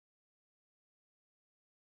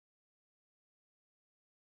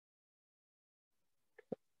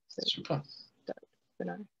Super.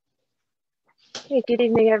 Okay, good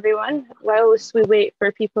evening, everyone. Whilst we wait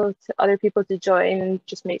for other people to join and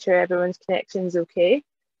just make sure everyone's connection is okay,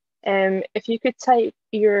 if you could type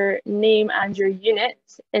your name and your unit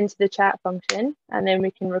into the chat function, and then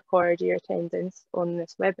we can record your attendance on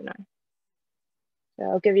this webinar. So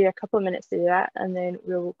I'll give you a couple of minutes to do that, and then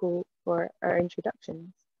we'll go for our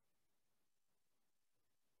introductions.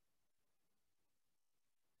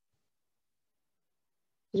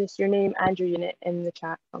 Just your name and your unit in the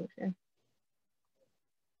chat function.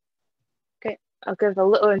 Okay, I'll give a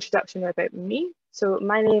little introduction about me. So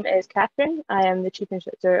my name is Catherine. I am the Chief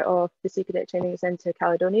Instructor of the Sea Cadet Training Centre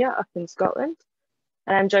Caledonia up in Scotland.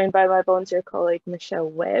 And I'm joined by my volunteer colleague, Michelle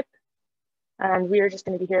Webb. And we are just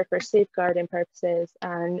going to be here for safeguarding purposes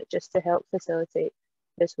and just to help facilitate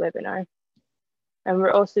this webinar. And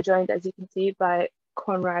we're also joined, as you can see, by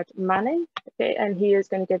Conrad Manning, okay, and he is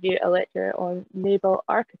going to give you a lecture on naval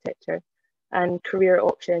architecture and career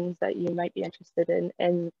options that you might be interested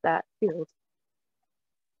in that field.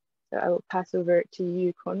 So I will pass over to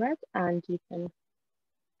you, Conrad, and you can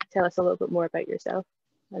tell us a little bit more about yourself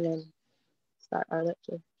and then start our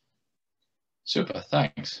lecture. Super,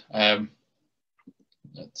 thanks.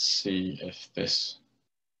 Let's see if this...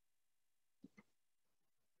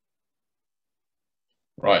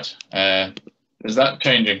 Right, is that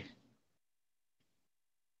changing?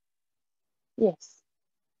 Yes.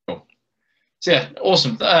 Cool. So yeah,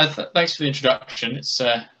 awesome. Thanks for the introduction.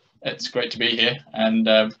 It's great to be here and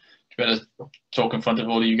to be able to talk in front of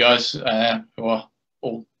all of you guys who are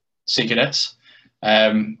all Sea Cadets.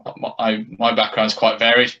 My background's quite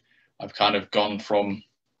varied. I've kind of gone from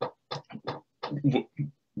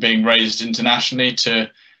being raised internationally to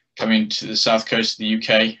coming to the south coast of the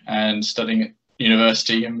UK and studying at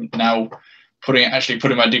university, and now actually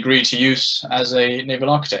putting my degree to use as a naval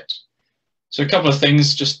architect. So a couple of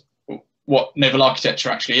things, just what naval architecture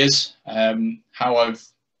actually is, how I've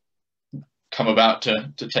come about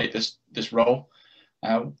to take this role,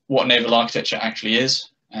 what naval architecture actually is,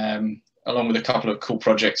 along with a couple of cool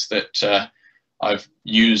projects that I've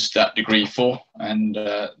used that degree for, and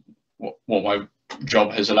what my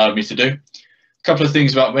job has allowed me to do. A couple of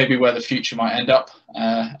things about maybe where the future might end up,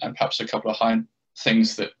 and perhaps a couple of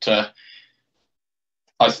things that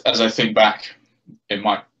as I think back, it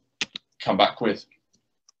might come back with.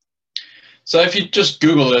 So if you just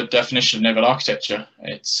Google the definition of naval architecture,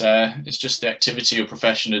 it's just the activity or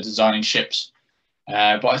profession of designing ships.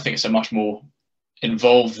 But I think it's a much more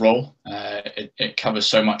involved role. It covers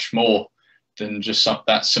so much more than just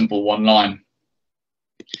that simple one line.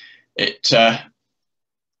 It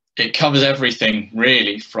covers everything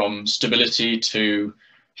really, from stability to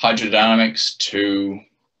hydrodynamics to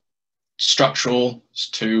structural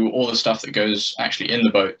to all the stuff that goes actually in the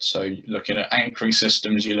boat. So you're looking at anchoring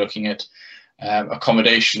systems, you're looking at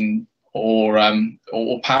accommodation or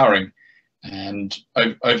powering. And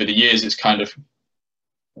over the years, it's kind of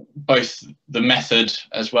both the method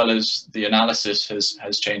as well as the analysis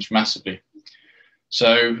has changed massively.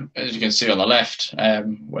 So as you can see on the left,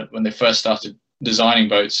 when they first started designing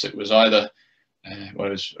boats, it was either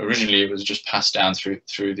originally it was just passed down through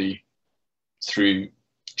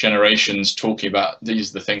generations, talking about these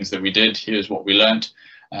are the things that we did, here's what we learned,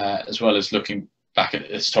 as well as looking back at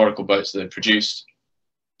historical boats that they produced.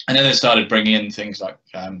 And then they started bringing in things like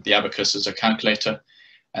the abacus as a calculator,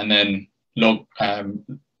 and then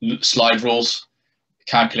slide rules.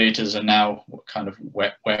 Calculators are now kind of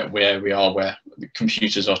where we are, where the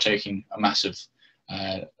computers are taking a massive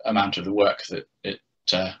amount of the work that it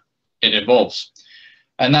involves.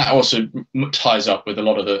 And that also ties up with a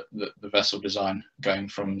lot of the vessel design, going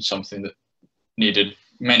from something that needed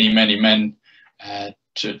many men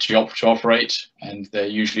to operate, and they're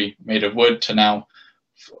usually made of wood, to now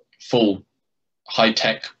full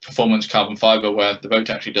high-tech performance carbon fiber, where the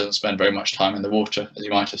boat actually doesn't spend very much time in the water, as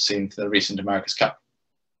you might have seen for the recent America's Cup.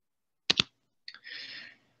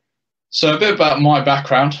 So a bit about my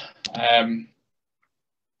background. I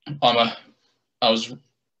was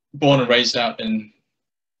born and raised out in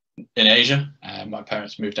Asia. My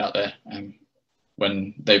parents moved out there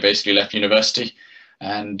when they basically left university,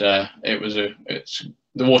 and the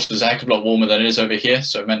water's a heck of a lot warmer than it is over here.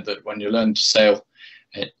 So it meant that when you learned to sail,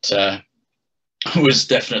 it was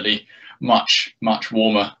definitely much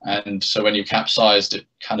warmer, and so when you capsized, it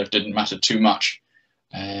kind of didn't matter too much,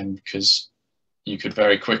 because you could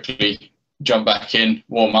very quickly jump back in,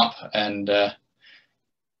 warm up, and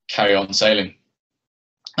carry on sailing.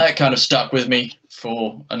 That kind of stuck with me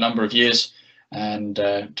for a number of years, and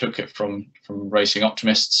took it from racing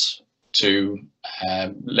optimists to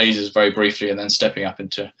lasers very briefly, and then stepping up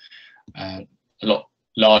into a lot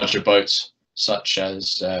larger boats such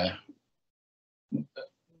as the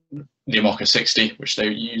Imoca 60, which they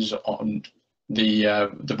use on the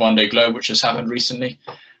Vendée Globe, which has happened recently,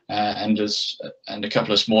 and a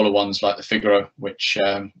couple of smaller ones like the Figaro, which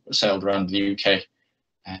sailed around the UK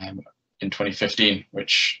in 2015,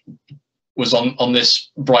 which was on this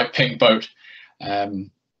bright pink boat,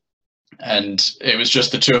 and it was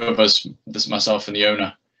just the two of us, myself and the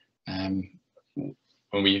owner,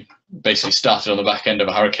 when we basically started on the back end of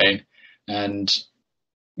a hurricane, and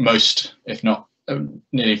most, if not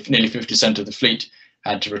nearly 50% of the fleet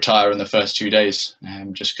had to retire in the first 2 days,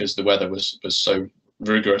 just because the weather was so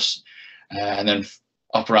rigorous. And then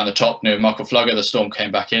up around the top near Markoflugge, the storm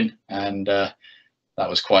came back in, and that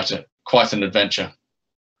was quite an adventure.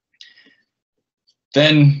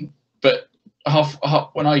 Then, but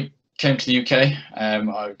when I came to the UK,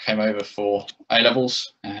 I came over for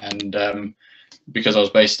A-levels, and because I was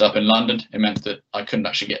based up in London, it meant that I couldn't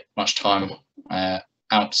actually get much time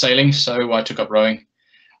out sailing, so I took up rowing,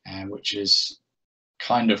 which is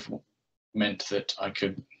kind of meant that I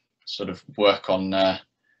could sort of work on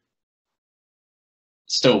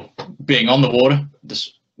still being on the water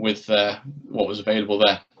with what was available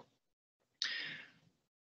there.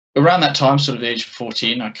 Around that time, sort of the age of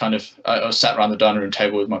 14, I was sat around the dining room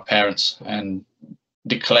table with my parents and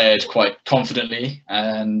declared quite confidently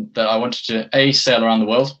that I wanted to A, sail around the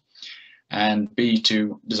world, and B,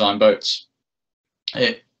 to design boats.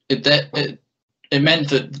 It meant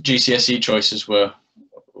that the GCSE choices were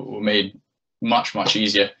made much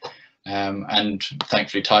easier, and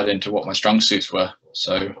thankfully tied into what my strong suits were.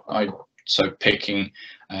 So picking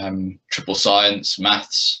triple science,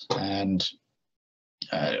 maths, and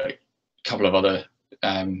a couple of other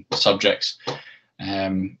subjects,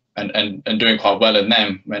 and doing quite well in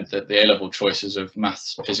them meant that the A-level choices of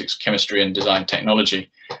maths, physics, chemistry, and design technology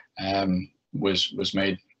was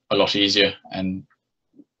made a lot easier, and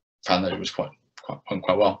found that it was quite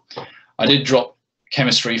well. I did drop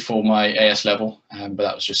chemistry for my AS level, but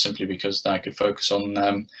that was just simply because I could focus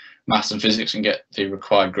on maths and physics and get the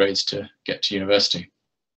required grades to get to university.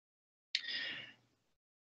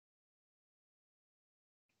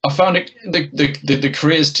 I found the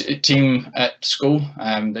careers team at school,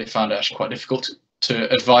 they found it actually quite difficult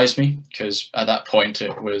to advise me, because at that point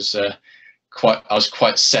it was I was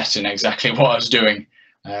quite set in exactly what I was doing.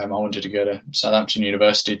 I wanted to go to Southampton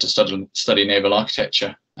University to study naval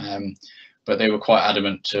architecture, but they were quite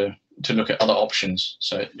adamant to look at other options.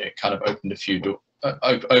 So it kind of opened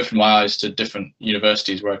my eyes to different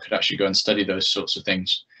universities where I could actually go and study those sorts of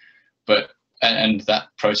things. And that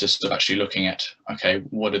process of actually looking at, okay,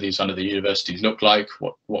 what do these other universities look like?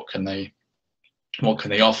 What can they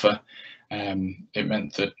offer? It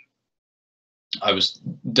meant that I was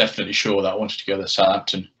definitely sure that I wanted to go to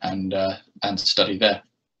Southampton and study there.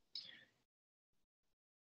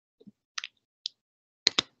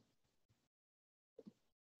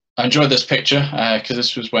 I enjoyed this picture because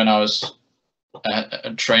this was when I was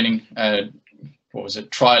training,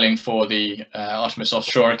 trialing for the Artemis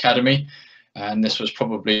Offshore Academy. And this was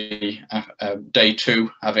probably day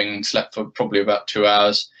 2, having slept for probably about 2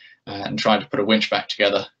 hours and trying to put a winch back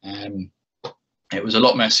together. It was a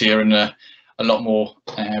lot messier and a lot more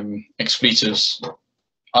expletives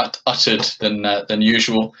uttered than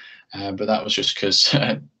usual, but that was just because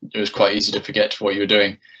it was quite easy to forget what you were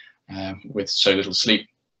doing with so little sleep.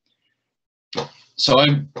 So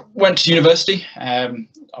I went to university. I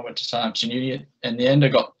went to Southampton Uni. In the end, I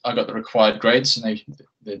got the required grades, and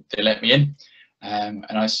they let me in. And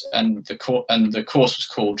the course was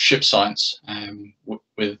called Ship Science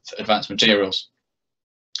with Advanced Materials.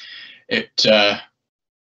 It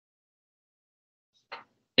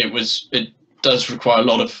does require a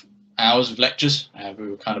lot of hours of lectures.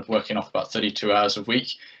 We were kind of working off about 32 hours a week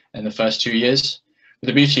in the first 2 years. But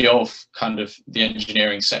the beauty of kind of the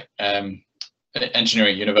engineering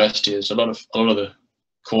university is a lot of the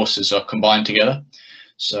courses are combined together.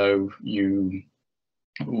 So you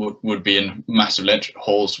would be in massive lecture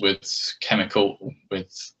halls with chemical,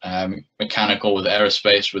 with mechanical, with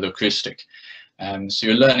aerospace, with acoustic. So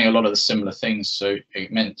you're learning a lot of the similar things. So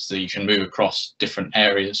it meant that you can move across different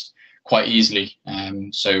areas quite easily.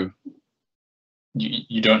 So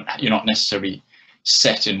you're not necessarily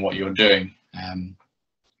set in what you're doing.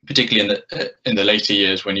 Particularly in the later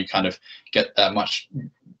years, when you kind of get that much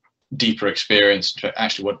deeper experience to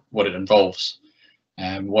actually what it involves.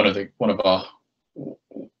 One of the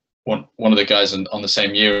guys on the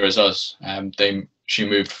same year as us, she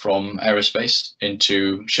moved from aerospace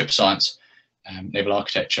into ship science, naval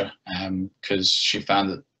architecture, because she found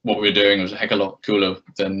that what we were doing was a heck of a lot cooler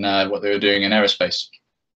than what they were doing in aerospace.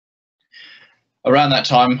 around that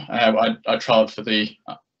time, I trialled for the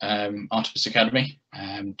Artemis Academy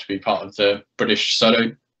to be part of the British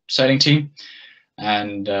solo sailing team,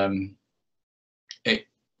 and it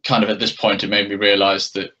kind of, at this point, it made me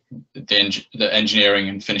realise that the engineering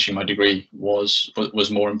and finishing my degree was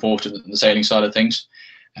more important than the sailing side of things,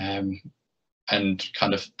 and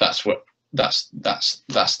kind of that's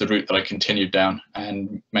the route that I continued down,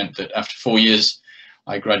 and meant that after 4 years,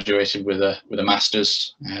 I graduated with a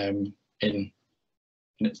master's in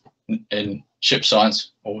ship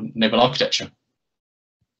science or naval architecture.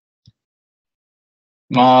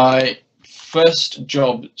 My first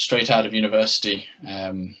job straight out of university,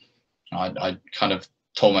 I kind of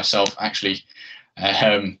told myself, actually,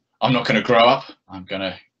 I'm not going to grow up. I'm going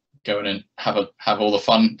to go in and have all the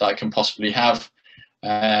fun that I can possibly have,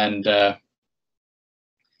 and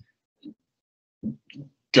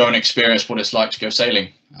go and experience what it's like to go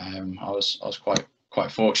sailing. I was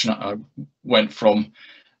quite fortunate. I went from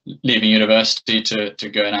leaving university to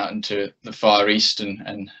going out into the Far East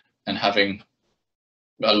and having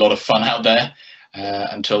a lot of fun out there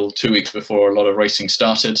until 2 weeks before a lot of racing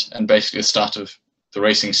started, and basically the start of the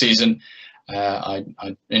racing season, I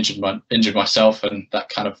injured myself, and that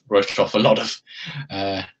kind of wrote off a lot of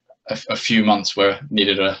a few months where I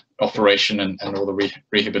needed an operation and all the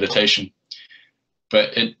rehabilitation.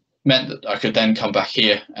 But it meant that I could then come back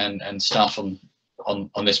here and start on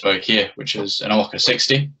this boat here, which is an Orca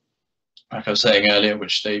 60, like I was saying earlier,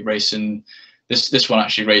 which they race in. This one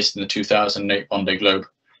actually raced in the 2008 Vendée Globe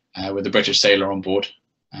with a British sailor on board.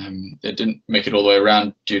 They didn't make it all the way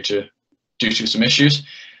around due to some issues,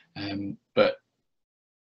 but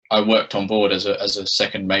I worked on board as a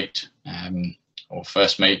second mate or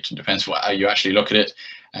first mate, depends how you actually look at it.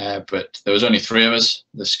 But there was only 3 of us.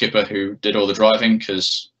 The skipper, who did all the driving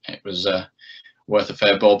because it was worth a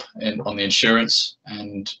fair bob on the insurance,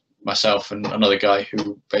 and myself and another guy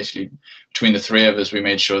who basically, between the 3 of us, we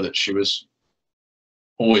made sure that she was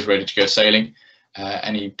always ready to go sailing.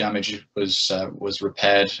 Any damage was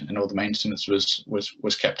repaired, and all the maintenance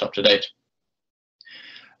was kept up to date.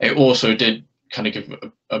 It also did kind of give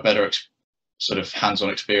a better sort of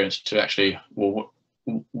hands-on experience to actually, well,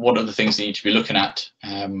 what are the things you need to be looking at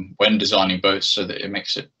when designing boats, so that it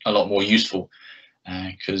makes it a lot more useful.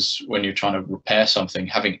 Because when you're trying to repair something,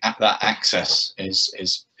 having that access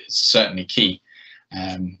is certainly key,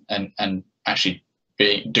 and actually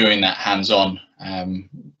doing that hands-on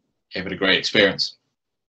gave it a great experience.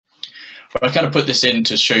 But I kind of put this in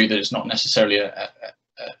to show you that it's not necessarily a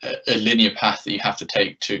linear path that you have to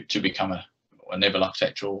take to become a naval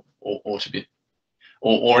architect or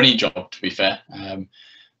any job, to be fair.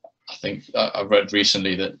 I think I read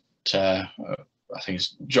recently that I think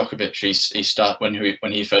it's Djokovic.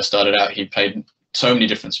 When he first started out, he played so many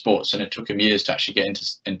different sports, and it took him years to actually get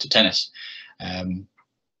into tennis.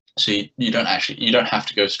 So you don't have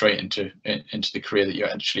to go straight into the career that you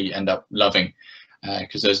actually end up loving,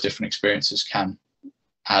 because those different experiences can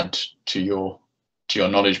add to your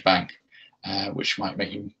knowledge bank, which might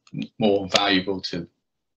make you more valuable to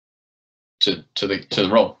the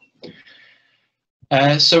role.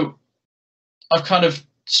 So I've kind of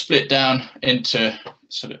split down into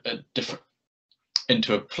sort of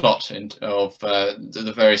into a plot of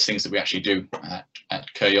the various things that we actually do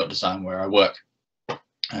at Kerr Yacht Design, where I work.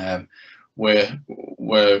 We're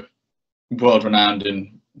world renowned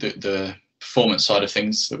in the performance side of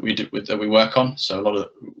things that we work on. So a lot of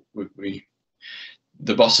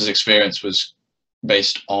the boss's experience was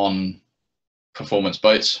based on performance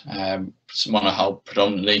boats, monohull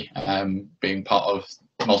predominantly, being part of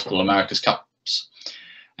multiple America's Cups.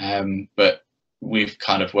 But we've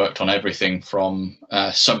kind of worked on everything from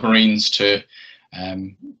submarines to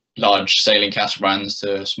large sailing catamarans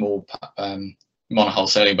to small monohull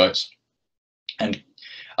sailing boats. And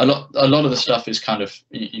a lot of the stuff is kind of,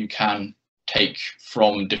 you can take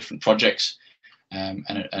from different projects and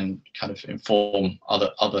kind of inform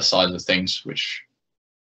other sides of things, which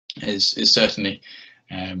is certainly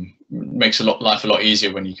makes life a lot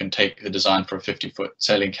easier when you can take the design for a 50-foot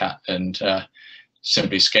sailing cat and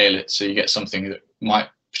simply scale it so you get something that might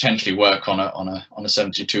potentially work on a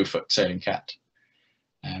 72-foot sailing cat.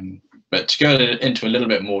 But to go into a little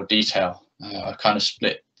bit more detail, I've kind of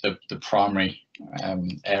split the primary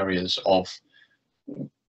areas of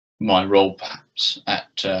my role, perhaps, at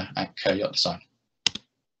Kerr Yacht Design.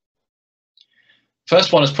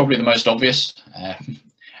 First one is probably the most obvious,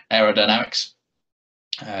 aerodynamics.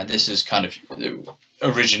 This is kind of,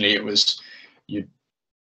 originally it was, you'd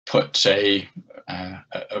put a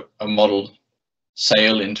model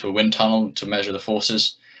sail into a wind tunnel to measure the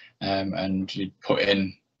forces, and you'd put it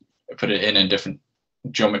in different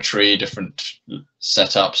geometry, different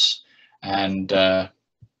setups, and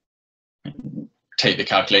take the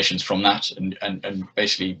calculations from that and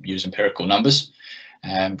basically use empirical numbers,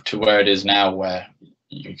 to where it is now, where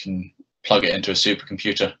you can plug it into a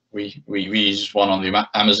supercomputer. We use one on the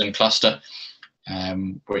Amazon cluster,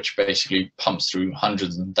 which basically pumps through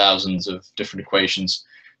hundreds and thousands of different equations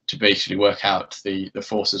to basically work out the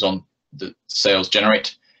forces on the sails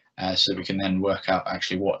generate, so that we can then work out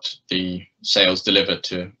actually what the sails deliver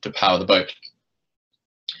to power the boat.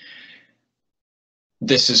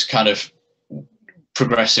 This is kind of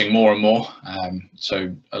progressing more and more,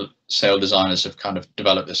 so sail designers have kind of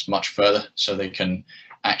developed this much further, so they can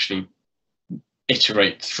actually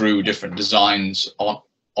iterate through different designs of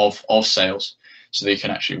sails, so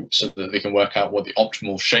that they can work out what the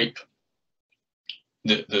optimal shape,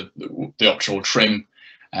 the optimal trim,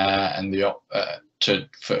 and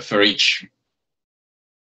for each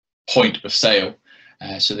point of sail,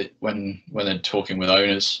 so that when they're talking with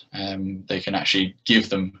owners, they can actually give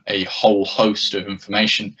them a whole host of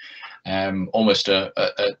information, almost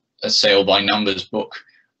a sail by numbers book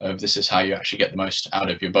of this is how you actually get the most out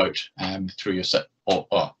of your boat, through your set, or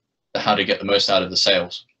how to get the most out of the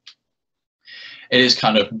sails. It is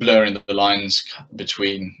kind of blurring the lines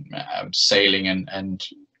between sailing and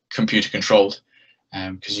computer controlled,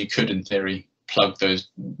 because you could, in theory, plug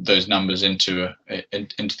those numbers into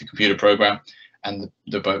the computer program, and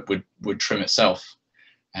the boat would trim itself.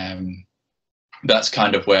 That's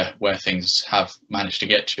kind of where things have managed to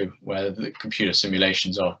get to, where the computer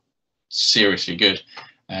simulations are seriously good,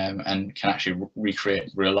 and can actually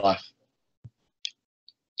recreate real life.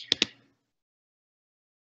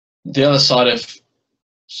 The other side of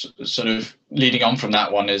sort of leading on from that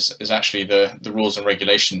one is actually the rules and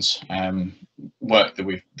regulations work that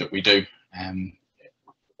we do.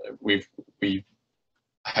 We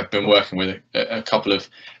have been working with a couple of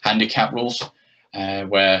handicap rules,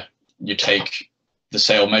 where you take the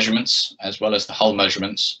sail measurements as well as the hull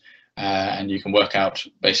measurements, and you can work out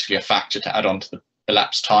basically a factor to add on to the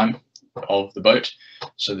elapsed time of the boat,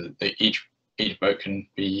 so that each boat can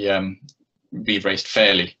be raced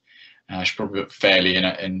fairly. I should probably put fairly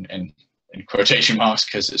in quotation marks,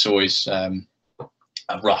 because it's always a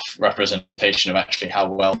rough representation of actually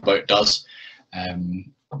how well the boat does.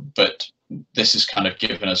 But this has kind of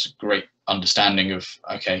given us a great understanding of,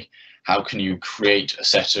 okay, how can you create a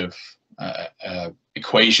set of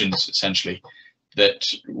equations, essentially, that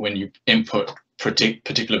when you input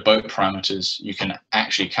particular boat parameters, you can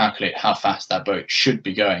actually calculate how fast that boat should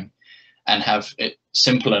be going, and have it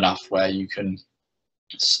simple enough where you can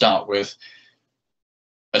start with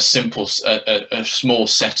a simple, a small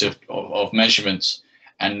set of measurements,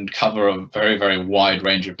 and cover a very, very wide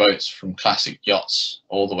range of boats, from classic yachts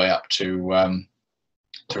all the way up to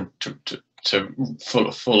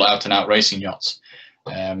full out and out racing yachts.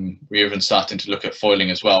 We're even starting to look at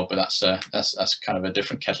foiling as well, but that's kind of a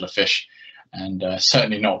different kettle of fish, and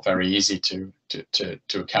certainly not very easy to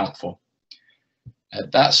account for.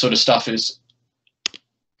 That sort of stuff is,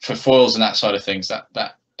 for foils and that side of things,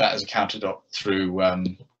 that is accounted up through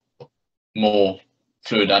more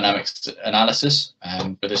fluid dynamics analysis,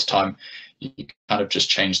 but this time you kind of just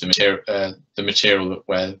change the material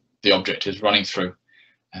where the object is running through,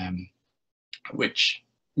 which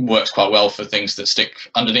works quite well for things that stick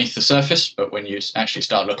underneath the surface. But when you actually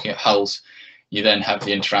start looking at hulls, you then have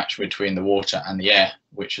the interaction between the water and the air,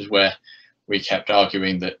 which is where we kept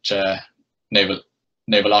arguing that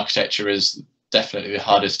naval architecture is definitely the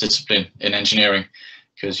hardest discipline in engineering,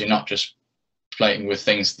 because you're not just playing with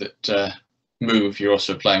things that move, you're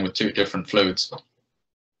also playing with two different fluids.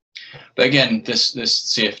 But again, this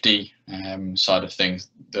CFD side of things,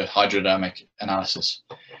 the hydrodynamic analysis,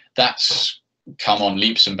 that's come on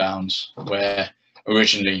leaps and bounds, where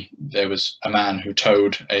originally there was a man who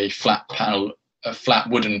towed a flat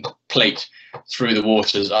wooden plate through the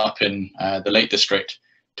waters up in the Lake District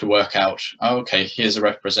to work out, oh, okay, here's a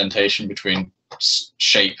representation between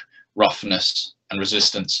shape, roughness, and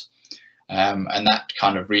resistance. And that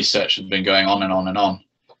kind of research has been going on and on and on,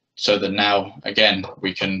 so that now, again,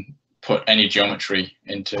 we can put any geometry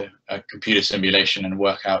into a computer simulation and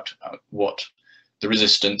work out what the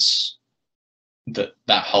resistance that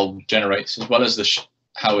hull generates, as well as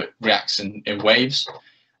how it reacts in waves,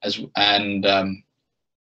 and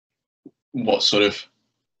what sort of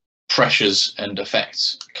pressures and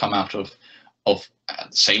effects come out of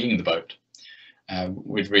sailing the boat.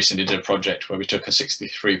 We recently did a project where we took a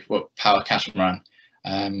 63-foot power catamaran,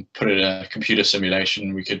 put it in a computer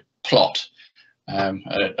simulation. We could plot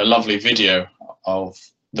a lovely video of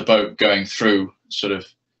the boat going through sort of,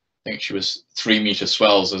 I think she was 3-meter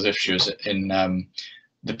swells, as if she was in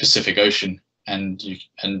the Pacific Ocean, and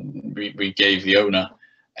we gave the owner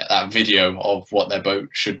that video of what their boat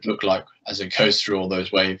should look like as it goes through all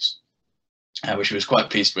those waves, which he was quite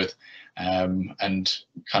pleased with, and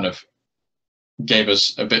kind of gave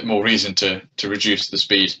us a bit more reason to reduce the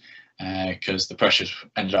speed, because the pressures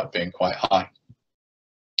ended up being quite high.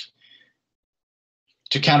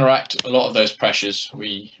 To counteract a lot of those pressures,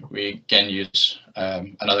 we again use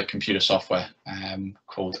another computer software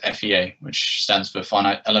called FEA, which stands for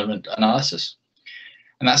Finite Element Analysis,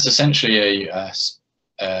 and that's essentially a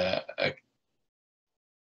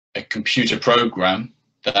computer program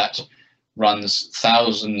that runs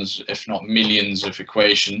thousands, if not millions, of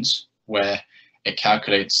equations where it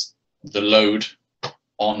calculates the load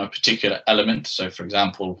on a particular element. So, for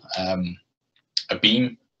example, a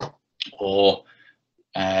beam, or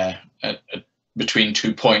between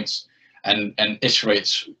 2 points, and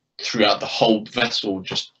iterates throughout the whole vessel,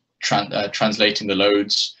 just translating the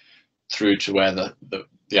loads through to where the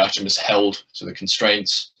item is held, to the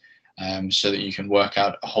constraints, so that you can work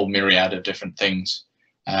out a whole myriad of different things,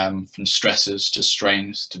 from stresses to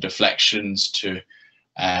strains to deflections to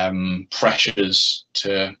pressures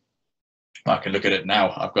to, I can look at it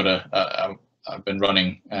now. I've been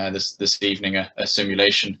running this evening a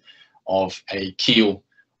simulation of a keel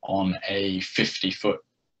on a 50-foot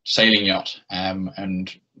sailing yacht,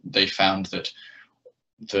 and they found that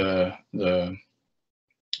the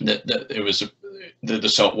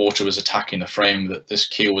salt water was attacking the frame that this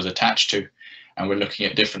keel was attached to, and we're looking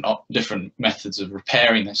at different methods of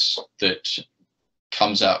repairing this that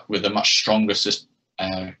comes out with a much stronger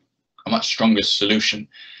solution,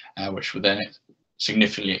 which would then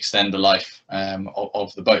significantly extend the life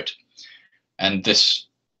of the boat. And this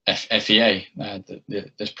FEA,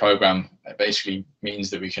 this program, basically means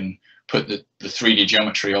that we can put the 3D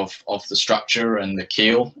geometry of the structure and the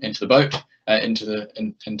keel into the boat, onto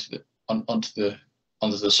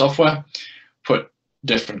the software, put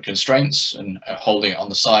different constraints and holding it on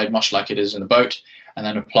the side, much like it is in the boat, and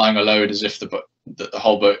then applying a load as if the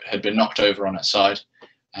whole boat had been knocked over on its side,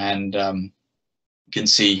 and can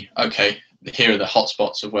see, okay, here are the hot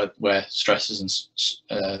spots of where stresses and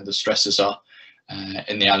the stresses are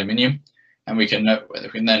in the aluminium, and we can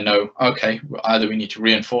then know, okay, either we need to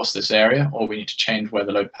reinforce this area or we need to change where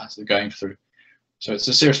the load paths are going through. So it's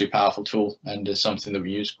a seriously powerful tool, and is something that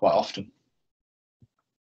we use quite often.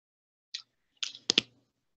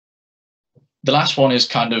 The last one is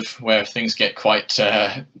kind of where things get quite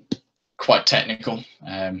technical.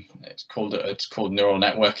 It's called neural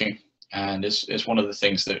networking, and it's one of the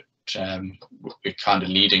things that we're kind of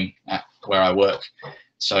leading at where I work.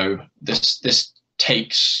 So this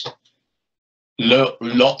takes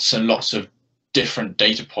lots and lots of different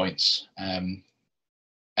data points, and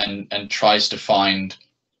tries to find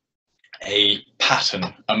a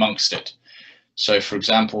pattern amongst it. So, for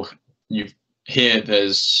example,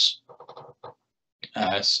 there's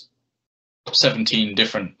 17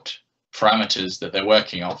 different parameters that they're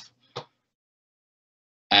working off,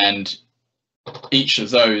 and each of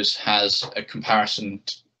those has a comparison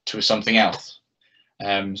to something else.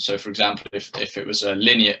 So, for example, if it was a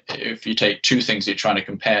linear, if you take two things you're trying to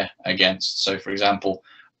compare against, so for example,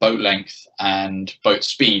 boat length and boat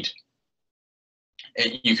speed,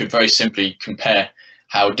 you could very simply compare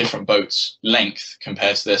how different boats' length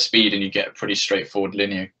compares to their speed, and you get a pretty straightforward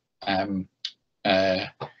linear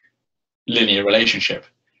relationship.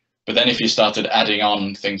 But then if you started adding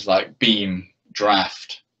on things like beam,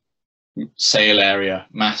 draft, sail area,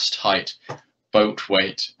 mast height, boat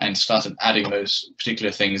weight, and started adding those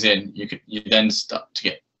particular things in, you then start to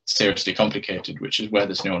get seriously complicated, which is where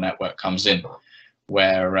this neural network comes in,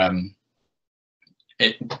 where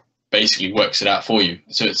it basically works it out for you.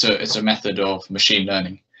 So it's a method of machine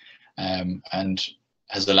learning, and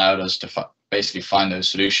has allowed us to basically find those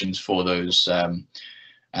solutions for those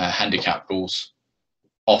handicap rules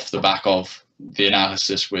off the back of the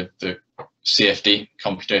analysis with the CFD,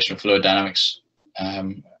 computational fluid dynamics,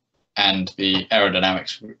 and the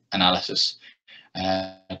aerodynamics analysis,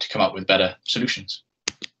 to come up with better solutions.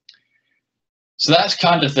 So that's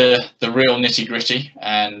kind of the real nitty-gritty,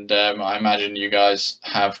 and I imagine you guys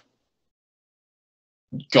have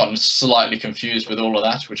gotten slightly confused with all of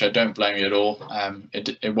that, which I don't blame you at all.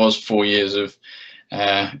 It was 4 years of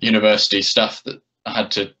university stuff that I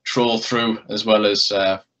had to trawl through, as well as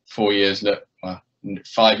 4 years,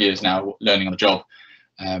 5 years now learning on the job,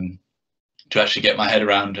 to actually get my head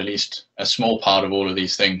around at least a small part of all of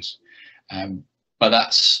these things. But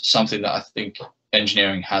that's something that I think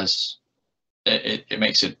engineering has, it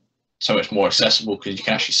makes it so much more accessible, because you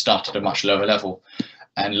can actually start at a much lower level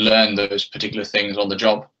and learn those particular things on the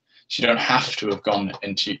job. So you don't have to have gone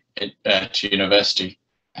into to university.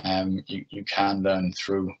 You can learn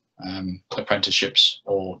through apprenticeships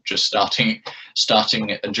or just starting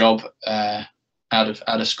a job out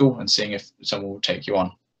of school and seeing if someone will take you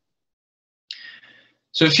on.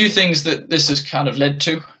 So a few things that this has kind of led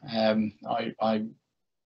to.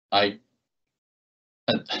 I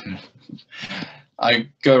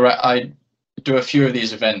do a few of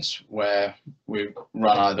these events where we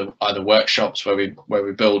run either workshops where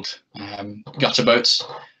we build gutter boats.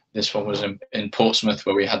 This one was in Portsmouth,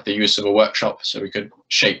 where we had the use of a workshop, so we could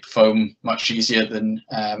shape foam much easier than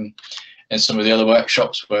in some of the other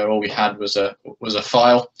workshops where all we had was a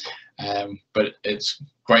file. But it's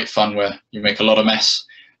great fun where you make a lot of mess,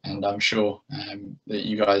 and I'm sure that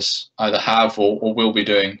you guys either have or will be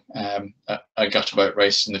doing a gutter boat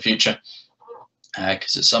race in the future,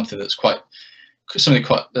 because it's something that's quite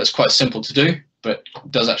simple to do, but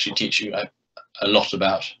does actually teach you a lot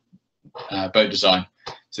about boat design.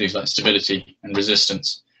 Things like stability and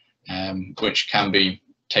resistance, which can be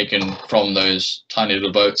taken from those tiny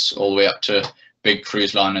little boats all the way up to big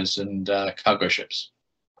cruise liners and cargo ships.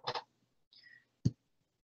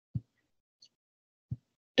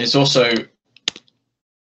 It's also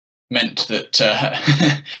meant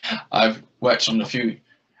that I've worked on a few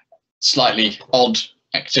slightly odd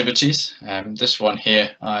activities. This one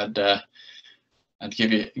here, I'd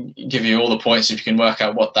give you all the points if you can work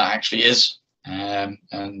out what that actually is.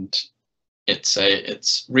 And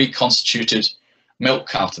it's reconstituted milk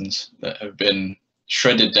cartons that have been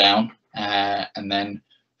shredded down and then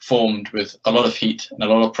formed with a lot of heat and a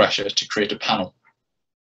lot of pressure to create a panel.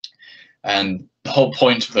 And the whole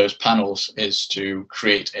point of those panels is to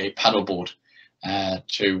create a paddleboard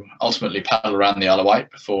to ultimately paddle around the Isle of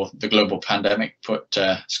Wight before the global pandemic put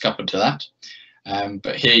scuppered to that.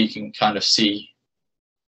 But here you can kind of see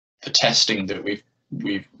the testing that we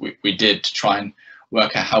did to try and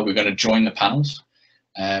work out how we're going to join the panels,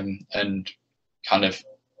 and kind of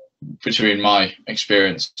between my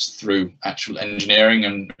experience through actual engineering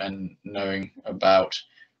and knowing about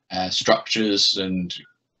structures and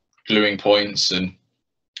gluing points and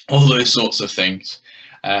all those sorts of things,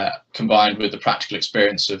 combined with the practical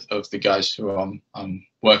experience of the guys who I'm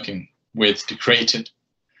working with to create it,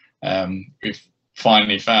 we've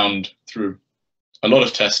finally found through a lot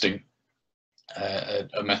of testing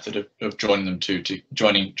a method of joining them to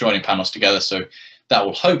joining panels together. So that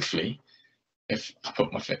will hopefully, if I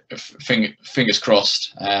put my fingers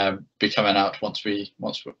crossed, be coming out once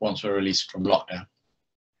we're released from lockdown.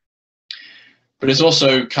 But it's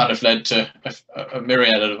also kind of led to a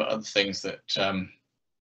myriad of other things that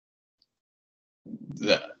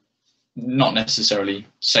that not necessarily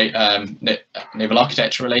say naval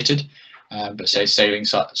architecture related, but say sailing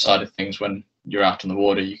side of things. When you're out on the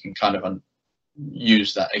water, you can kind of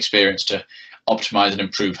use that experience to optimize and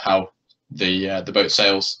improve how the boat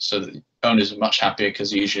sails, so that the owners are much happier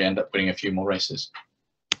because you usually end up winning a few more races.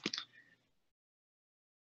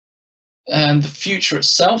 And the future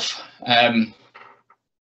itself,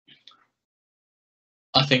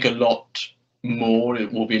 I think a lot more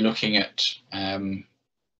it will be looking at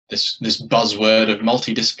this buzzword of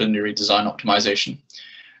multidisciplinary design optimization.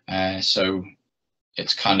 So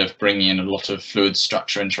it's kind of bringing in a lot of fluid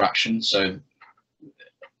structure interaction. So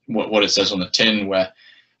what it says on the tin, where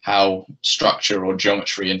how structure or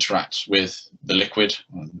geometry interacts with the liquid,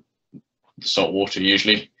 the salt water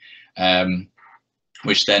usually,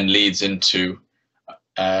 which then leads into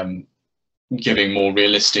giving more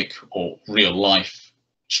realistic or real life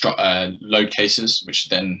load cases, which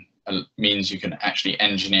then means you can actually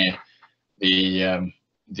engineer the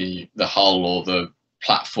hull or the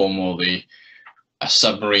platform or a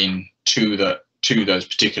submarine to those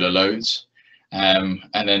particular loads, and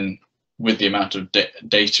then with the amount of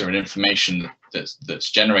data and information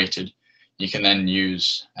that's generated, you can then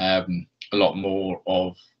use a lot more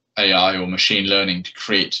of AI or machine learning to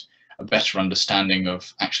create a better understanding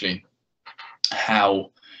of actually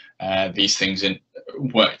how these things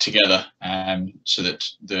work together, so that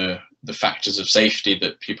the factors of safety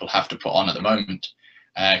that people have to put on at the moment,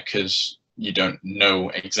 because you don't know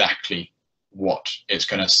exactly what it's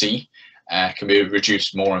going to see, can be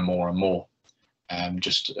reduced more and more and more.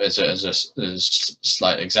 Just as a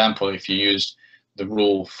slight example, if you use the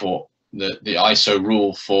rule for the ISO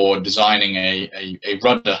rule for designing a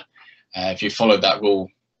rudder, if you followed that rule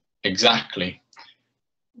exactly,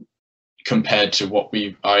 compared to what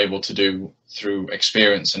we are able to do through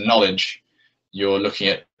experience and knowledge, you're looking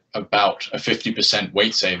at about a 50%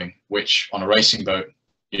 weight saving, which on a racing boat,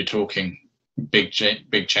 you're talking big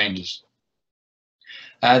changes.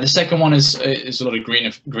 The second one is a lot of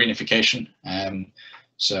greenification.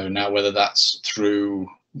 So now, whether that's through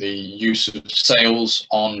the use of sails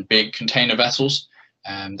on big container vessels,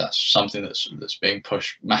 and that's something that's being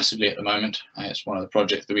pushed massively at the moment. It's one of the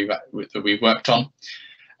projects that we've worked on,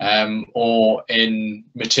 or in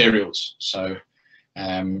materials. So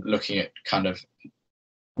looking at kind of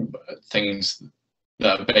things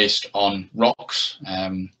that are based on rocks.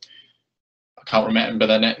 I can't remember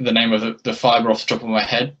the name of the fibre off the top of my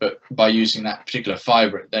head, but by using that particular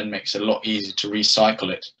fibre, it then makes it a lot easier to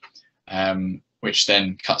recycle it, which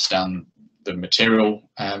then cuts down the material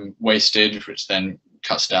wastage, which then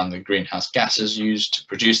cuts down the greenhouse gases used to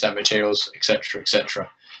produce that materials, etc., etc.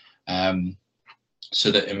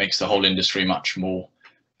 So that it makes the whole industry much more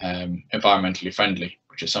environmentally friendly,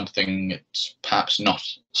 which is something it's perhaps not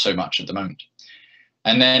so much at the moment.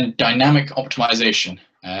 And then dynamic optimization.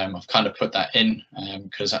 I've kind of put that in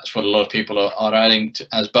because that's what a lot of people are adding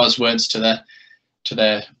as buzzwords to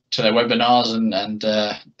their webinars and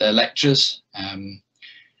their lectures, and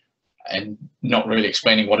not really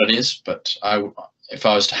explaining what it is. But if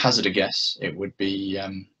I was to hazard a guess, it would be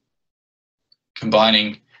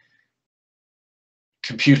combining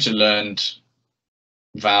computer learned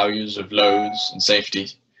values of loads and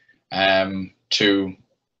safety to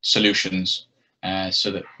solutions,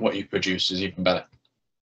 so that what you produce is even better.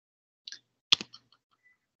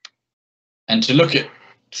 And to look at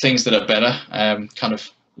things that are better, kind of,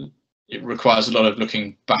 it requires a lot of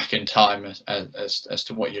looking back in time as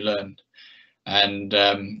to what you learned. And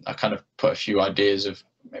I kind of put a few ideas of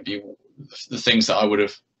maybe the things that I would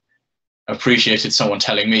have appreciated someone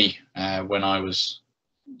telling me when I was,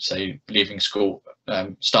 say, leaving school,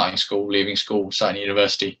 starting school, leaving school, starting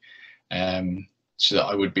university, so that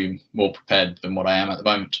I would be more prepared than what I am at the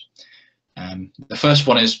moment. The first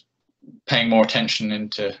one is paying more attention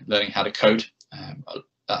into learning how to code.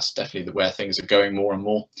 That's definitely where things are going more and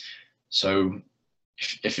more. So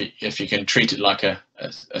if you can treat it like a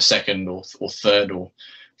second or third or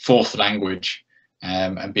fourth language,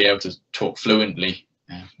 and be able to talk fluently,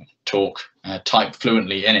 type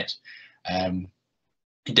fluently in it,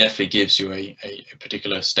 it definitely gives you a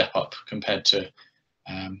particular step up compared to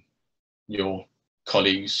your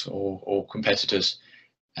colleagues or competitors.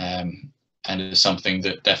 And it is something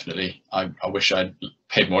that definitely I wish I'd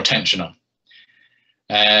paid more attention on.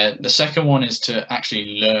 The second one is to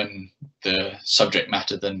actually learn the subject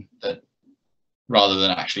matter rather than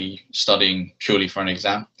actually studying purely for an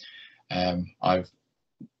exam. I've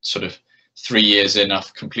sort of 3 years in,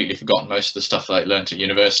 I've completely forgotten most of the stuff that I learned at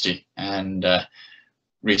university, and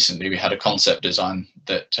recently we had a concept design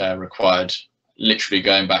that required literally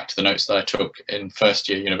going back to the notes that I took in first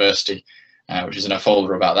year university, which is in a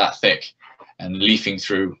folder about that thick, and leafing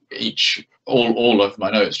through all of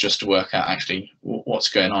my notes just to work out actually what's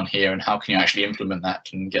going on here and how can you actually implement that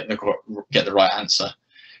and get the right answer.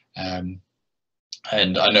 And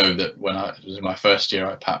I know that when I was in my first year,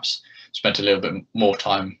 I perhaps spent a little bit more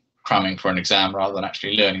time cramming for an exam rather than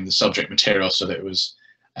actually learning the subject material, so that it was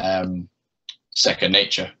second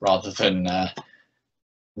nature rather than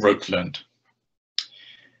rote learned.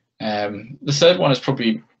 The third one is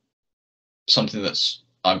probably something that's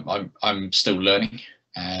I'm still learning,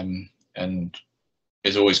 and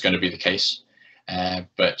is always going to be the case,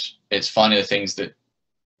 but it's finding the things that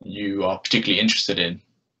you are particularly interested in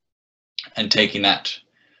and taking that,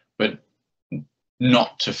 but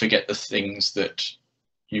not to forget the things that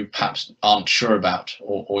you perhaps aren't sure about,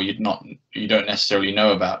 or you don't necessarily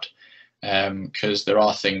know about, because there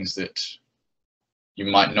are things that you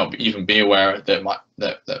might not even be aware that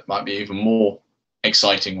might be even more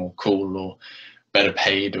exciting or cool or better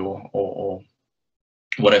paid or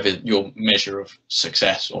whatever your measure of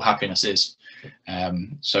success or happiness is.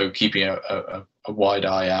 So keeping a wide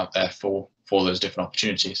eye out there for those different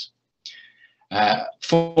opportunities.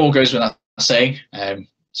 4 goes without saying,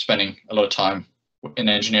 spending a lot of time in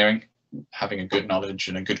engineering, having a good knowledge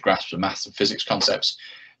and a good grasp of maths and physics concepts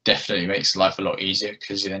definitely makes life a lot easier,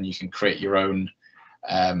 because then you can create your own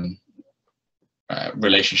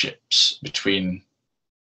relationships between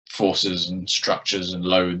forces and structures and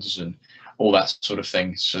loads and all that sort of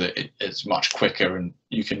thing, so that it's much quicker and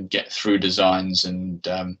you can get through designs and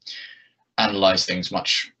analyze things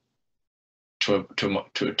much to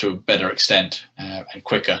a better extent and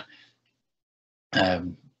quicker.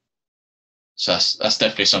 So that's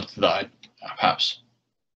definitely something that I perhaps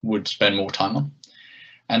would spend more time on.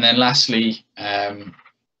 And then lastly,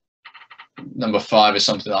 number 5 is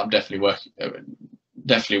something that I'm definitely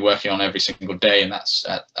working on every single day, and that's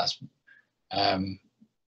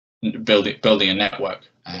building a network.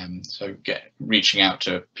 So reaching out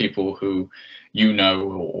to people who you know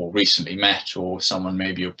or recently met, or someone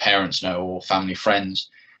maybe your parents know or family friends,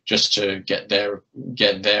 just to get their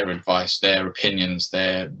advice, their opinions,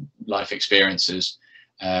 their life experiences,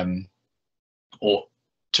 or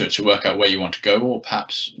to work out where you want to go, or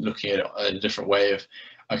perhaps looking at a different way of,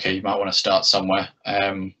 okay, you might want to start somewhere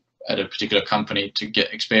at a particular company to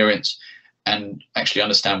get experience and actually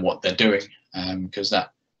understand what they're doing, because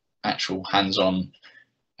that actual hands-on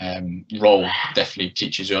role definitely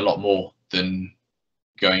teaches you a lot more than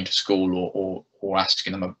going to school or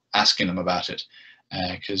asking them about it,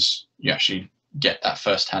 because you actually get that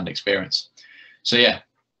first-hand experience. So yeah,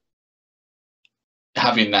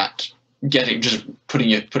 having that, just putting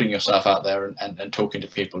yourself out there and talking to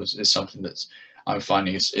people is something that's I'm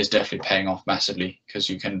finding is definitely paying off massively, because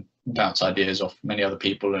you can bounce ideas off many other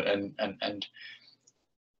people and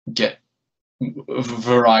get a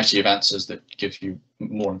variety of answers that give you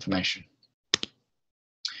more information.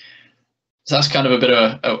 So that's kind of a bit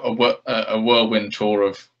of a whirlwind tour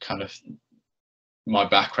of kind of my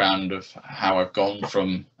background of how I've gone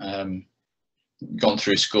from gone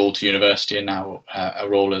through school to university, and now a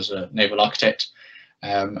role as a naval architect,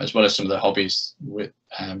 as well as some of the hobbies that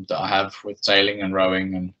I have with sailing and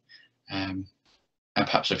rowing, and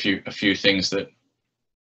perhaps a few things that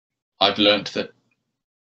I've learnt that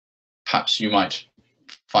perhaps you might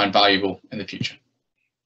find valuable in the future.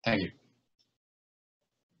 Thank you.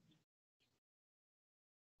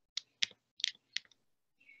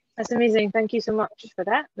 That's amazing. Thank you so much for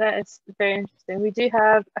that. That is very interesting. We do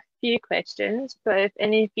have a few questions, but if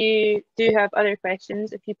any of you do have other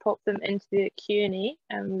questions, if you pop them into the Q&A,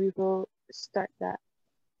 and we will start that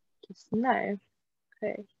just now.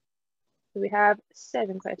 Okay. So we have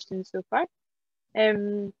 7 questions so far.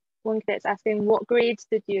 One cadet's asking, what grades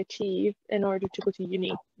did you achieve in order to go to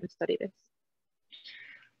uni and study this?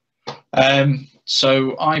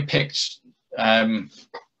 So I picked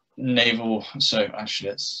naval. So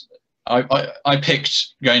actually, I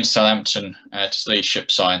picked going to Southampton to study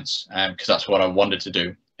ship science because that's what I wanted to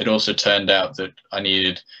do. It also turned out that I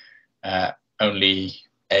needed only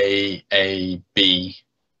A, B,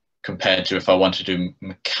 compared to if I wanted to do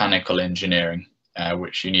mechanical engineering,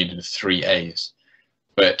 which you needed 3 A's.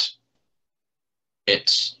 But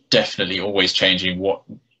it's definitely always changing what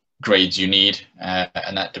grades you need,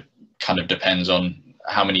 and that kind of depends on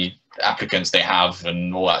how many applicants they have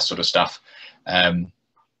and all that sort of stuff.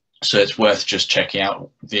 So it's worth just checking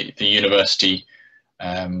out the university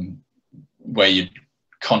where you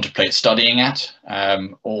contemplate studying at,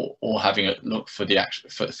 or having a look for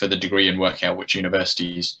the degree and working out which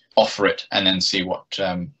universities offer it, and then see what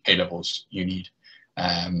A levels you need.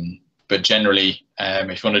 But generally,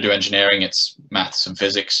 if you want to do engineering, it's maths and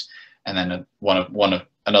physics, and then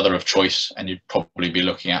another of choice, and you'd probably be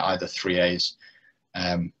looking at either 3 A's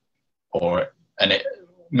or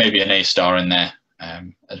maybe an A star in there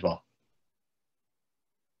as well.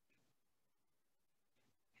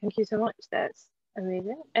 Thank you so much. That's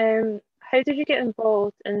amazing. How did you get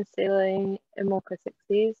involved in sailing IMOCA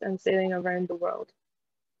 60s and sailing around the world?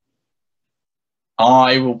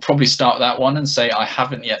 I will probably start that one and say I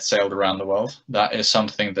haven't yet sailed around the world. That is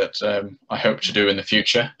something that I hope to do in the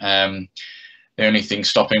future. The only thing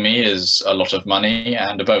stopping me is a lot of money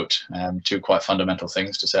and a boat, 2 quite fundamental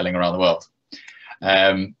things to sailing around the world.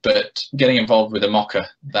 But getting involved with IMOCA,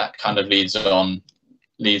 that kind of leads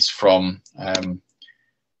from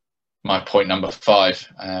my point number 5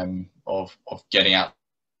 of getting out,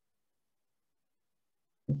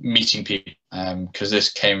 meeting people, because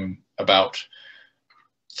this came about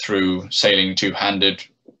through sailing 2-handed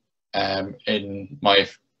in my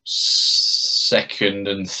 2nd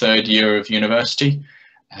and 3rd year of university,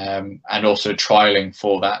 and also trialing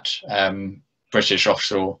for that British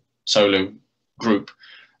offshore solo group,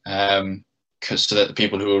 so that the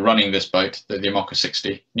people who were running this boat, the IMOCA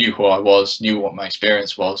 60, knew who I was, knew what my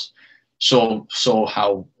experience was, saw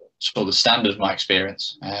the standard of my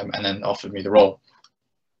experience, and then offered me the role.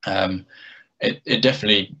 It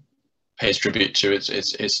definitely pays tribute to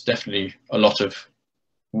it's definitely a lot of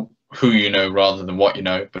who you know rather than what you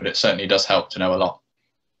know, but it certainly does help to know a lot.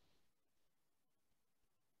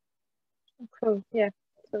 Cool. Yeah,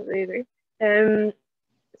 totally agree.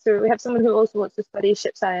 So we have someone who also wants to study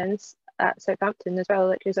ship science at Southampton as well,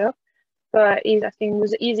 like yourself, but he's asking,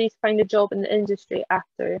 was it easy to find a job in the industry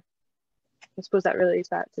after? I suppose that relates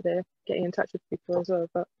back to the getting in touch with people as well,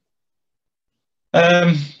 but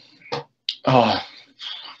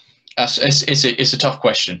it's a tough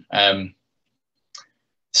question.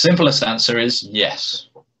 Simplest answer is yes.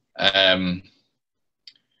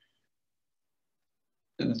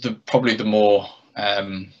 probably the more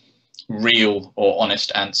real or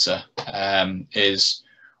honest answer is,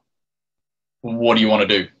 what do you want to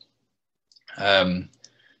do?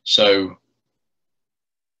 So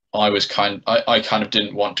I kind of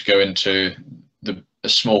didn't want to go into a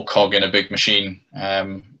small cog in a big machine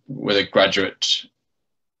with a graduate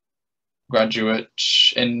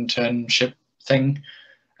internship thing.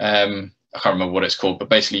 I can't remember what it's called, but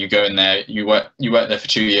basically you go in there, you work there for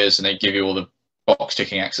 2 years, and they give you all the box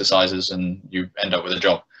ticking exercises, and you end up with a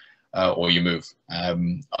job, or you move.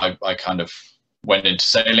 I kind of went into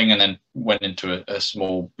sailing and then went into a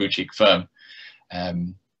small boutique firm.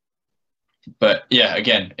 But yeah,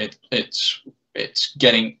 again, it's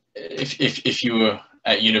getting, if you were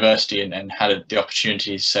at university and had the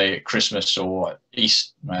opportunity, say at Christmas or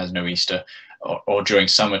Easter, there's no Easter, or during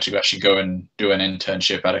summer, to actually go and do an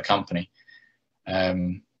internship at a company,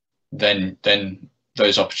 then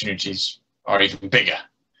those opportunities are even bigger.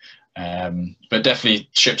 But definitely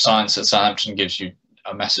ship science at Southampton gives you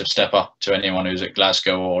a massive step up to anyone who's at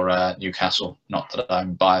Glasgow or Newcastle. Not that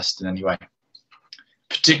I'm biased in any way.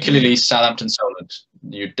 Particularly Southampton Solent.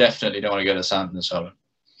 You definitely don't want to go to Southampton Solent.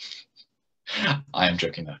 I am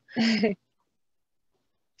joking though.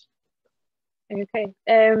 Okay.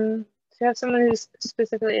 So you have someone who's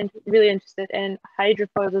specifically really interested in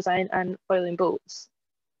hydrofoil design and foiling boats.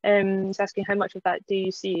 He's asking, how much of that do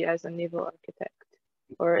you see as a naval architect,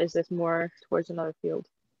 or is this more towards another field?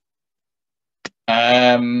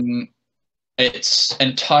 It's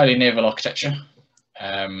entirely naval architecture.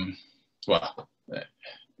 Well,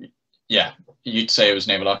 yeah, you'd say it was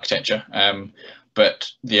naval architecture,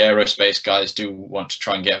 but the aerospace guys do want to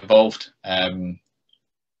try and get involved.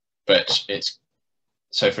 But it's,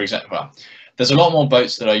 so for example, well, there's a lot more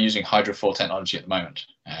boats that are using hydrofoil technology at the moment.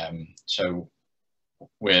 So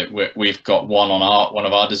we've got one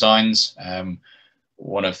of our designs.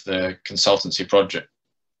 One of the consultancy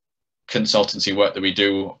work that we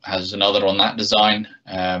do has another on that design.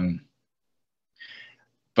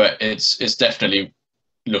 But it's definitely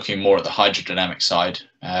looking more at the hydrodynamic side,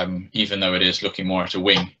 even though it is looking more at a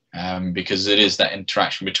wing, because it is that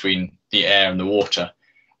interaction between the air and the water,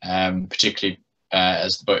 particularly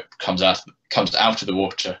as the boat comes out of the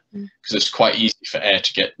water, because it's quite easy for air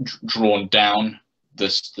to get drawn down the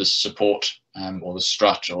support or the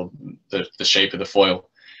strut or the shape of the foil,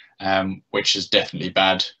 which is definitely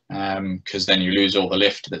bad, because then you lose all the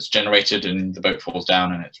lift that's generated and the boat falls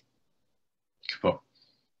down and it's kaput.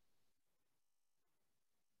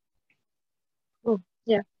 Oh,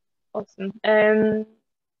 yeah, awesome.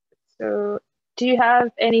 So do you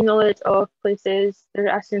have any knowledge of places, they're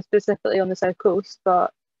asking specifically on the South Coast,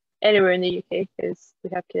 but anywhere in the UK, because we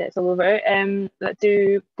have cadets all over, that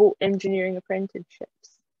do boat engineering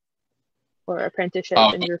apprenticeships or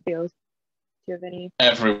apprenticeships in your field? Do you have any?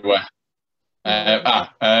 Everywhere.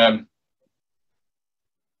 Do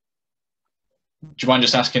you mind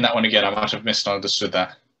just asking that one again? I might have misunderstood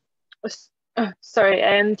that. Sorry,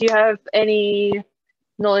 do you have any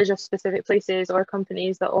knowledge of specific places or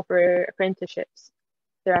companies that offer apprenticeships?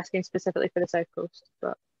 They're asking specifically for the South Coast,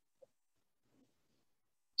 but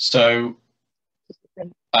so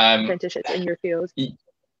apprenticeships in your field.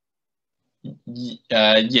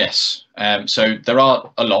 Yes. So there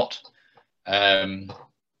are a lot,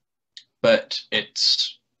 but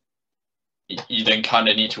you then kind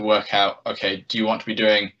of need to work out, okay, do you want to be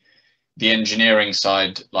doing the engineering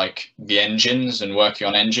side, like the engines and working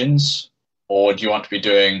on engines, or do you want to be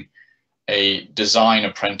doing a design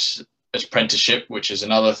apprenticeship, which is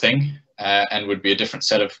another thing, and would be a different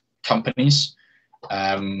set of companies,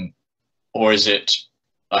 or is it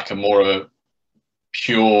like a more of a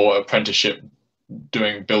pure apprenticeship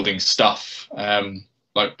building stuff,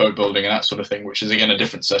 like boat building and that sort of thing, which is again a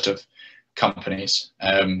different set of companies?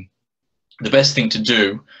 The best thing to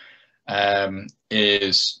do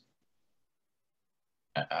is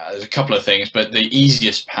there's a couple of things, but the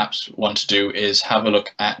easiest perhaps one to do is have a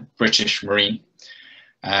look at British Marine.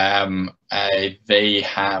 They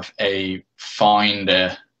have a find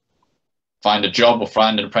a job or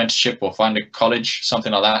find an apprenticeship or find a college,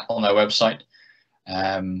 something like that, on their website.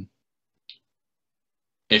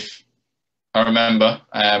 If I remember,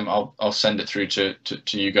 I'll send it through to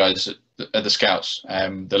you guys at the Scouts,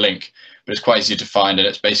 the link, but it's quite easy to find, and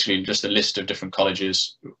it's basically just a list of different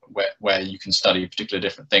colleges where you can study particular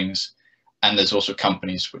different things, and there's also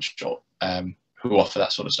companies which who offer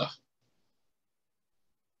that sort of stuff.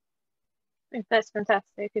 That's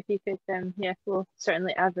fantastic. If you could, yeah, we'll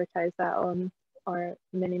certainly advertise that on our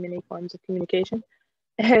many forms of communication.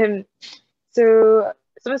 So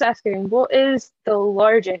someone's asking, what is the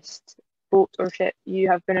largest boat or ship you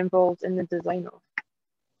have been involved in the design of?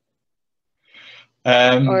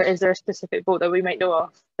 Or is there a specific boat that we might know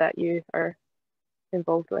of that you are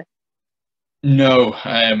involved with? No,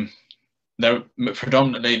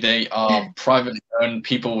 predominantly they are privately owned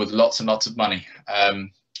people with lots and lots of money.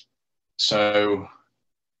 So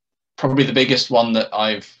probably the biggest one that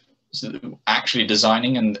I've actually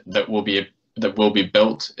designing and that will be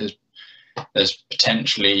built is there's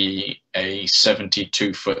potentially a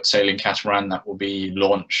 72-foot sailing catamaran that will be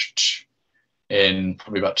launched in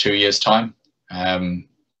probably about 2 years' time,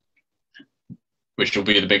 which will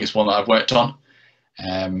be the biggest one that I've worked on.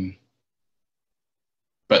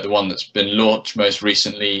 But the one that's been launched most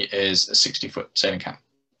recently is a 60-foot sailing cat.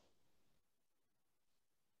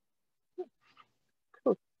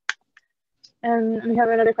 Cool. We have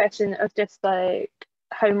another question of just like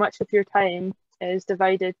how much of your time is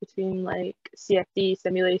divided between like CFD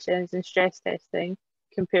simulations and stress testing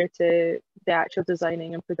compared to the actual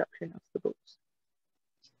designing and production of the boats?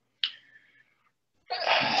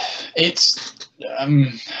 It's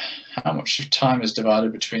how much of time is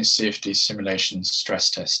divided between CFD simulations, stress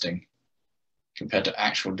testing, compared to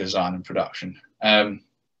actual design and production? Oh,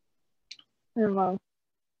 well,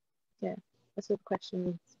 yeah, that's a good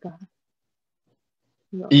question.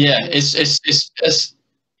 Yeah, it's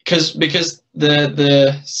because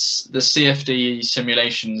the CFD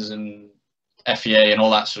simulations and FEA and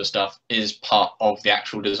all that sort of stuff is part of the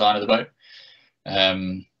actual design of the boat.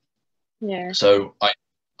 Yeah. So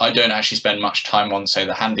I don't actually spend much time on, say,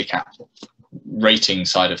 the handicap rating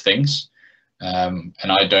side of things. And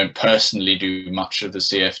I don't personally do much of the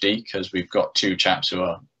CFD because we've got two chaps who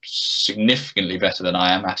are significantly better than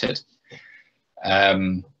I am at it.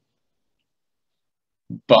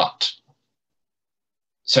 But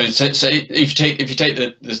so if you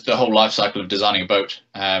take the whole life cycle of designing a boat,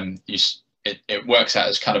 it works out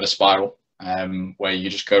as kind of a spiral. Where you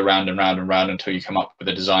just go round and round and round until you come up with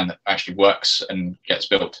a design that actually works and gets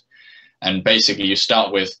built. And basically you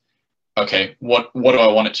start with, okay, what do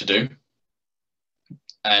I want it to do?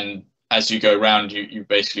 And as you go around, you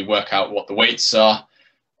basically work out what the weights are,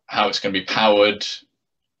 how it's going to be powered,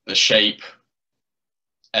 the shape,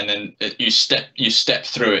 and then you step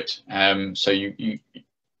through it. So you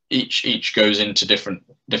each goes into different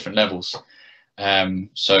levels.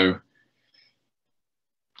 So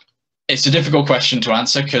it's a difficult question to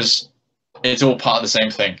answer because it's all part of the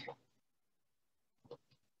same thing.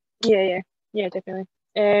 Yeah, definitely.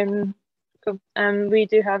 Cool. We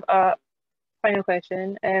do have a final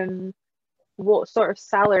question. What sort of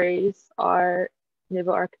salaries are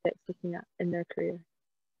naval architects looking at in their career?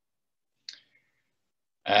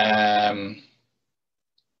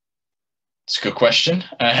 It's a good question.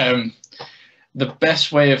 The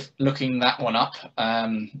best way of looking that one up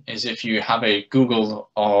is if you have a Google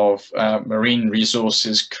of Marine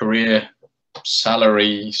Resources Career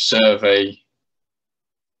Salary Survey,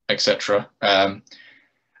 etc. And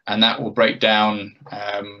that will break down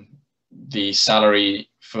the salary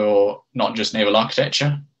for not just naval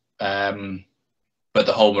architecture, but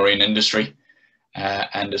the whole marine industry.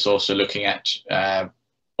 And it's also looking at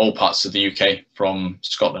all parts of the UK, from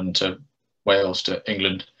Scotland to Wales to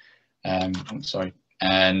England.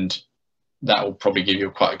 And that will probably give you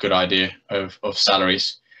quite a good idea of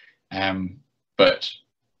salaries, but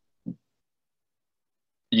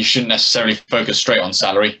you shouldn't necessarily focus straight on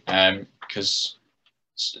salary, because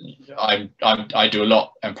I do a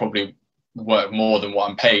lot and probably work more than what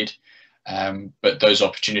I'm paid, but those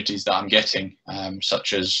opportunities that I'm getting,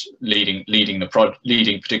 such as leading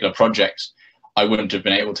particular projects, I wouldn't have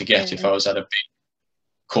been able to get if I was at a big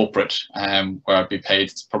corporate, where I'd be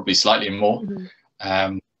paid probably slightly more,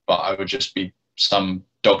 but I would just be some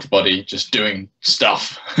dog's body just doing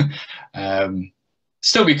stuff.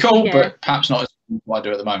 Still be cool, but perhaps not as what I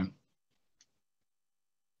do at the moment.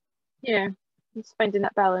 Yeah, it's finding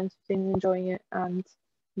that balance between enjoying it and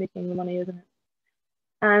making the money, isn't it?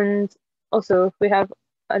 And also, we have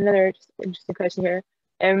another interesting question here.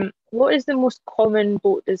 What is the most common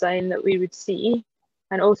boat design that we would see?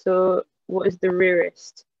 And also, what is the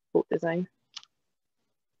rarest boat design?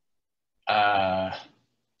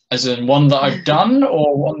 As in one that I've done,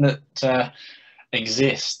 or one that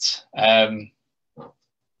exists? I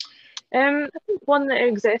think one that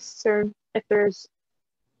exists, or if there's.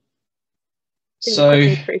 So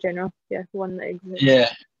pretty general. Yeah, one that exists.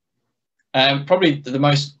 Yeah. Probably the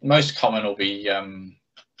most common will be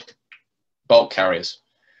bulk carriers.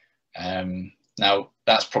 Now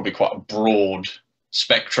that's probably quite a broad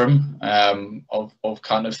spectrum of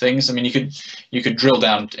kind of things. I mean, you could drill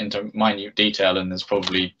down into minute detail, and there's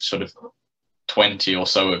probably sort of 20 or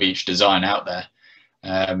so of each design out there.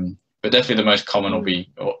 But definitely the most common will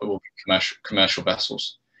be commercial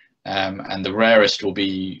vessels. and the rarest will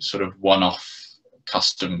be sort of one-off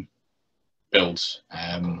custom builds.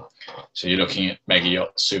 So you're looking at mega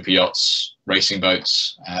yachts, super yachts, racing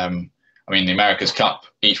boats. I mean, the America's Cup,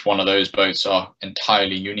 each one of those boats are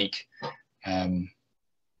entirely unique. And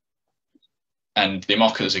the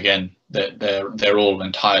mockers, again, they're all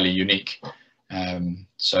entirely unique.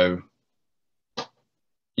 So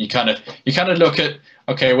you kind of look at,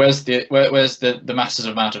 okay, where's the massive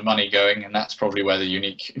amount of money going, and that's probably where the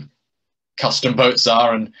unique custom boats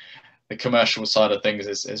are, and the commercial side of things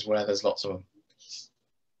is where there's lots of them.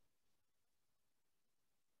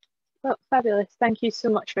 Well, fabulous. Thank you so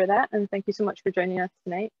much for that, and thank you so much for joining us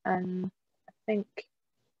tonight. And I think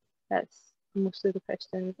that's most of the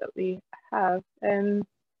questions that we have. But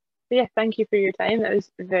yeah, thank you for your time. That was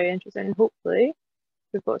very interesting, and hopefully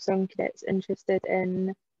we've got some cadets interested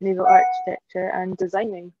in naval architecture and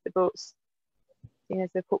designing the boats, seeing as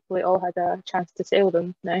they've hopefully all had a chance to sail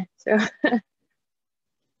them now. So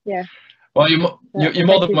yeah. Well, you're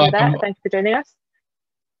more than welcome. Thank you for joining us.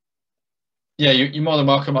 Yeah, you're more than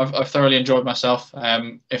welcome. I've thoroughly enjoyed myself.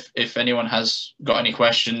 If anyone has got any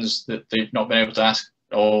questions that they've not been able to ask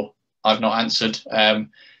or I've not answered,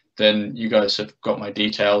 then you guys have got my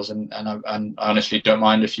details, and I honestly don't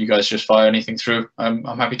mind if you guys just fire anything through. I'm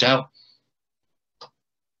happy to help.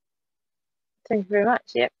 Thank you very much.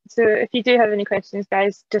 Yep. So if you do have any questions,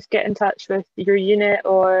 guys, just get in touch with your unit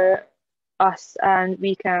or us, and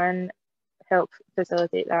we can help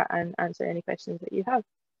facilitate that and answer any questions that you have.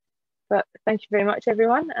 But thank you very much,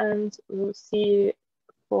 everyone, and we'll see you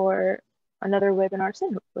for another webinar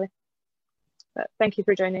soon, hopefully. But thank you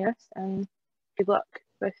for joining us, and good luck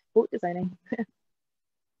with boat designing.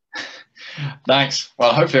 Thanks.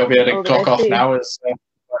 Well, hopefully I'll be able to clock off now as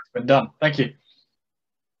work's been done. Thank you.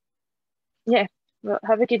 Yeah, well,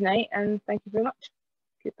 have a good night, and thank you very much.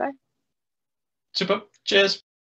 Goodbye. Super. Cheers.